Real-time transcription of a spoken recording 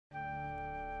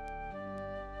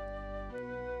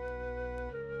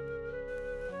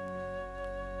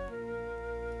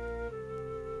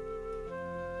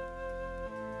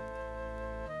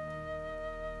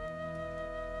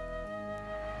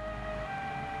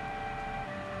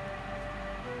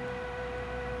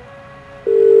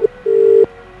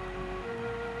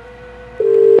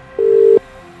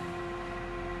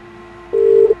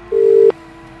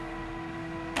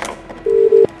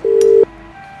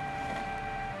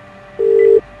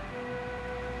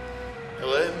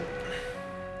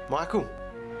Michael,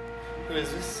 Who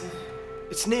is this?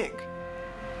 it's Nick.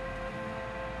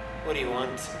 What do you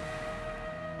want?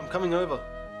 I'm coming over.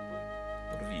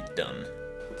 What have you done?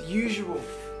 The usual.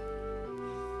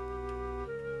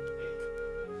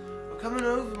 I'm coming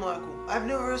over, Michael. I have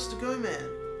nowhere else to go, man.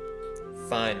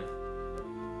 Fine.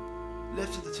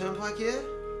 Left at the turnpike here?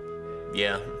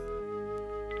 Yeah.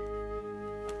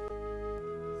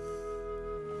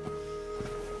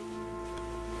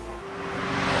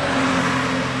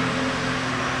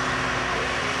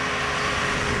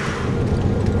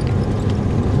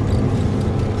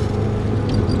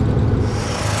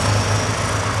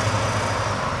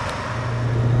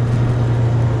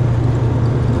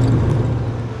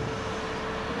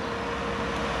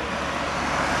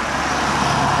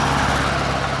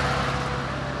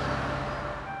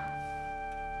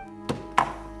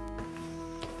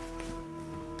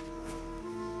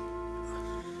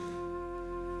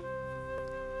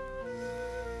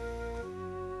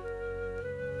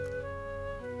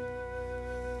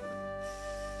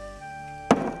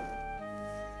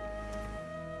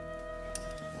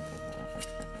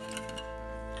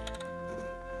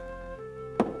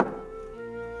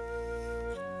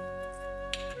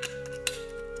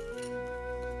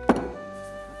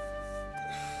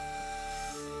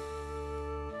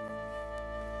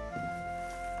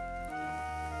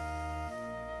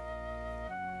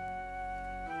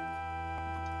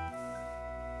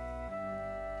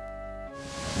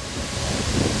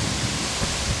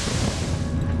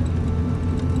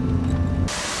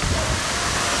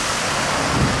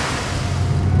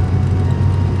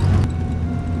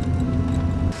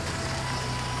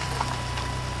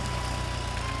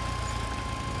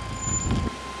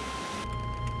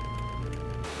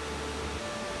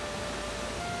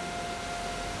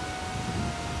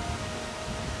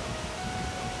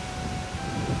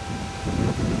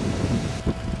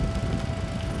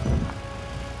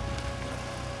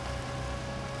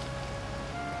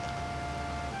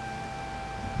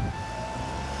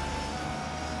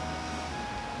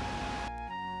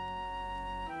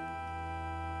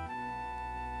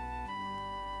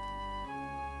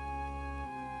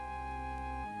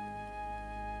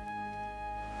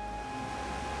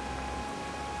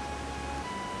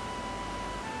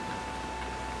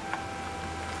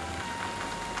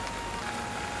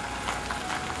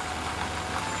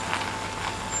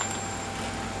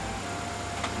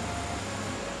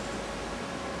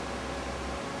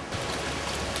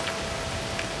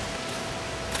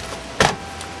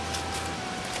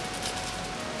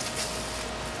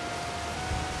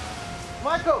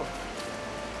 Michael!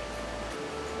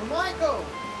 Michael!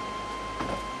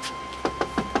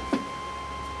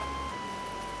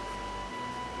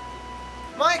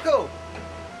 Michael!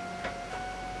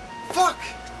 Fuck!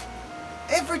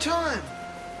 Every time!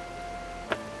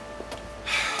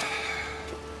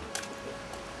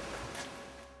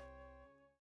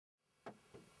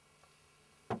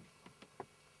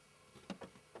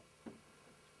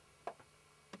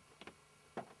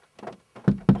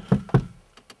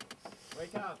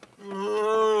 Wake up!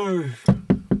 Oh.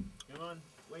 Come on,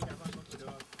 wake up, unlock the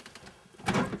door.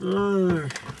 Oh.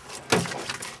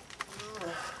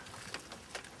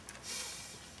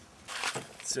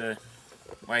 So,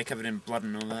 why are you covered in blood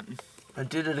and all that? I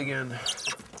did it again.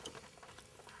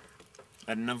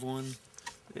 Had another one?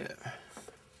 Yeah.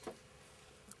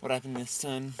 What happened this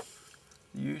time?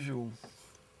 The usual.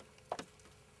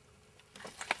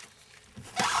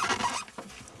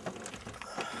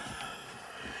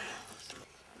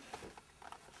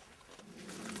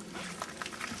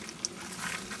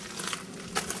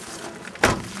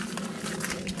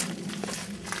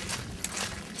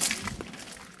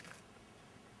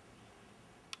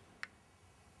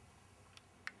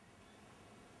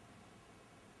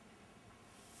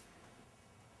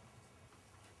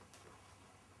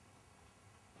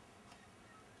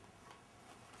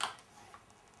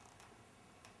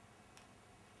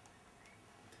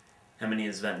 How many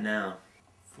is that now?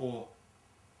 4.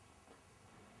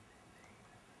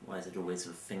 Why is it always a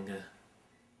finger?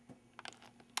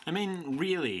 I mean,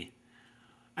 really?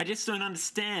 I just don't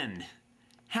understand.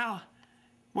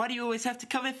 Why do you always have to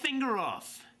cut a finger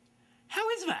off? How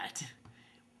is that?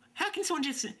 How can someone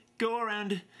just go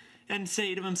around and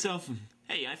say to himself,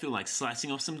 hey, I feel like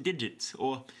slicing off some digits,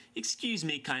 or, excuse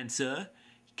me, kind sir,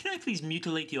 can I please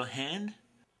mutilate your hand?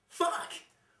 Fuck!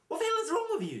 What the hell is wrong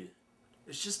with you?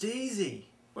 It's just easy.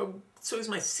 Well, so is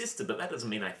my sister, but that doesn't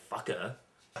mean I fuck her.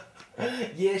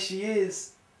 Yeah, she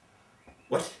is.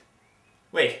 What?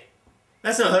 Wait,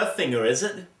 that's not her finger, is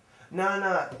it?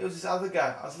 No, it was this other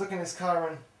guy. I was looking at his car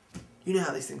and... You know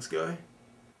how these things go.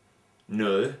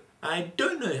 No, I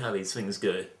don't know how these things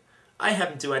go. I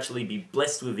happen to actually be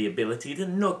blessed with the ability to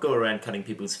not go around cutting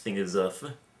people's fingers off.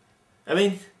 I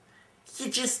mean,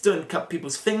 you just don't cut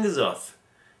people's fingers off.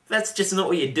 That's just not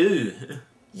what you do.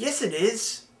 Yes, it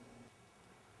is.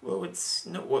 Well, it's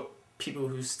not what people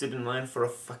who stood in line for a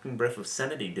fucking breath of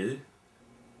sanity do.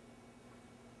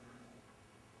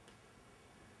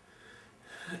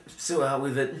 So out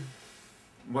with it.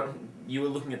 What? You were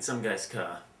looking at some guy's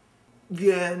car.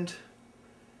 Yeah, and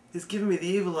he's giving me the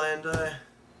evil eye, and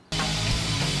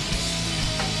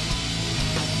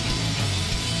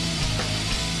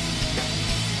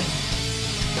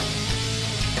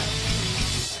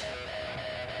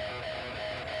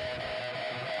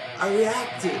I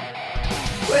reacted.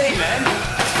 Wait, man!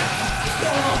 What's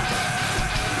going on?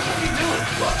 What are you doing?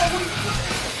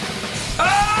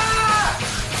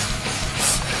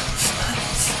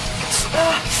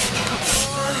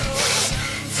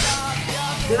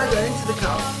 Then I got into the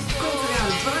car, couldn't figure out how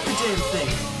to drive the damn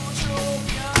thing.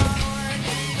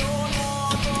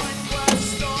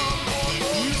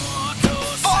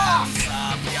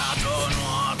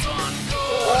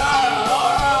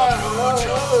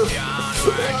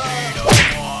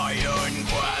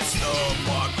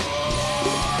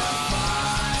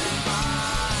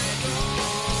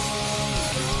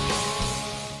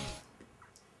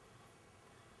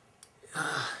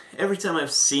 Every time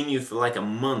I've seen you for like a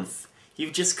month,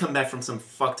 you've just come back from some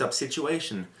fucked up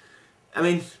situation. I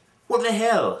mean, what the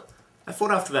hell? I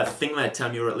thought after that thing that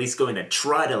time you were at least going to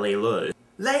try to lay low.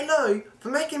 Lay low for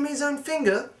making me his own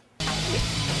finger?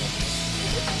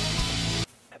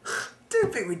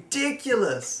 Don't be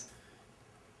ridiculous.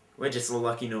 We're just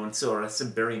lucky no one saw us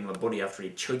burying the body after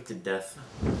he choked to death.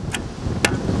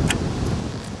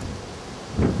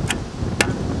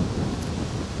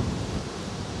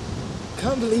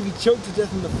 Can't believe he choked to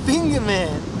death on the finger,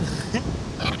 man.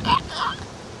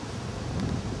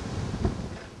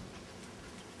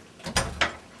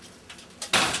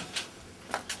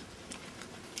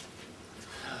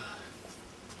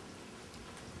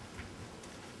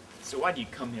 So why do you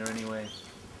come here anyway?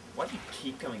 Why do you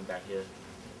keep coming back here?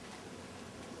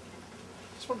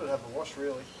 Just wanted to have a wash,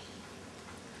 really.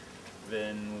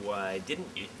 Then why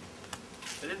didn't you?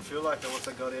 I didn't feel like it once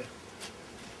I got here.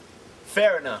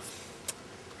 Fair enough.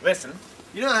 Listen.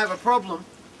 You don't have a problem.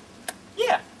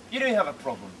 Yeah, you do have a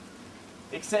problem.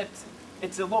 Except,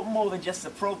 it's a lot more than just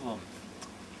a problem.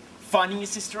 Finding your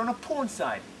sister on a porn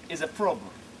site is a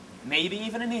problem. Maybe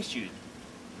even an issue.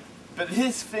 But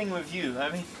this thing with you,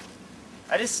 I mean,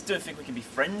 I just don't think we can be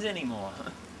friends anymore.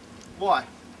 Why?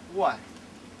 Why?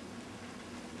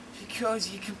 Because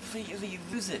you completely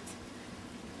lose it.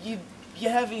 You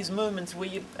have these moments where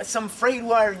some frayed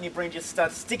wire in your brain just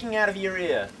starts sticking out of your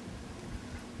ear.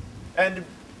 And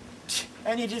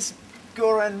you just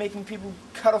go around making people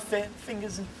cut off their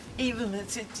fingers and eat them.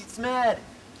 It's mad.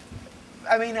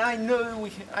 I mean, I know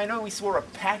we swore a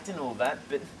pact and all that,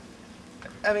 but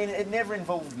I mean, it never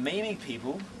involved maiming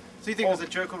people. So you think it was a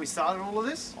joke when we started all of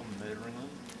this? Or murdering them.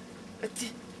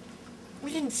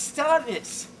 We didn't start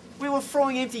this. We were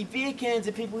throwing empty beer cans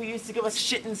at people who used to give us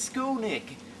shit in school,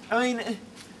 Nick. I mean,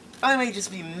 I may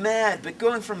just be mad, but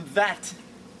going from that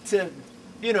to,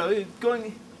 you know,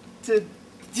 going to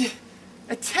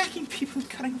attacking people and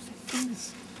cutting off their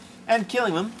fingers and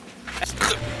killing them.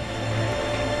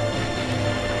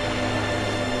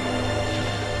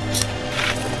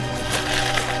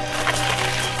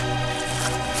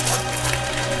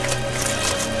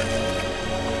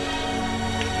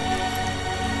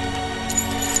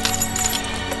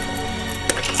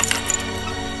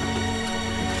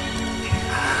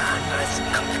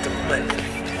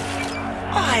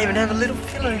 I even have a little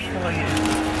pillow for you.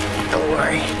 Don't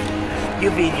worry.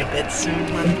 You'll be in your bed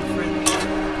soon, my little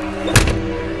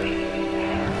friend.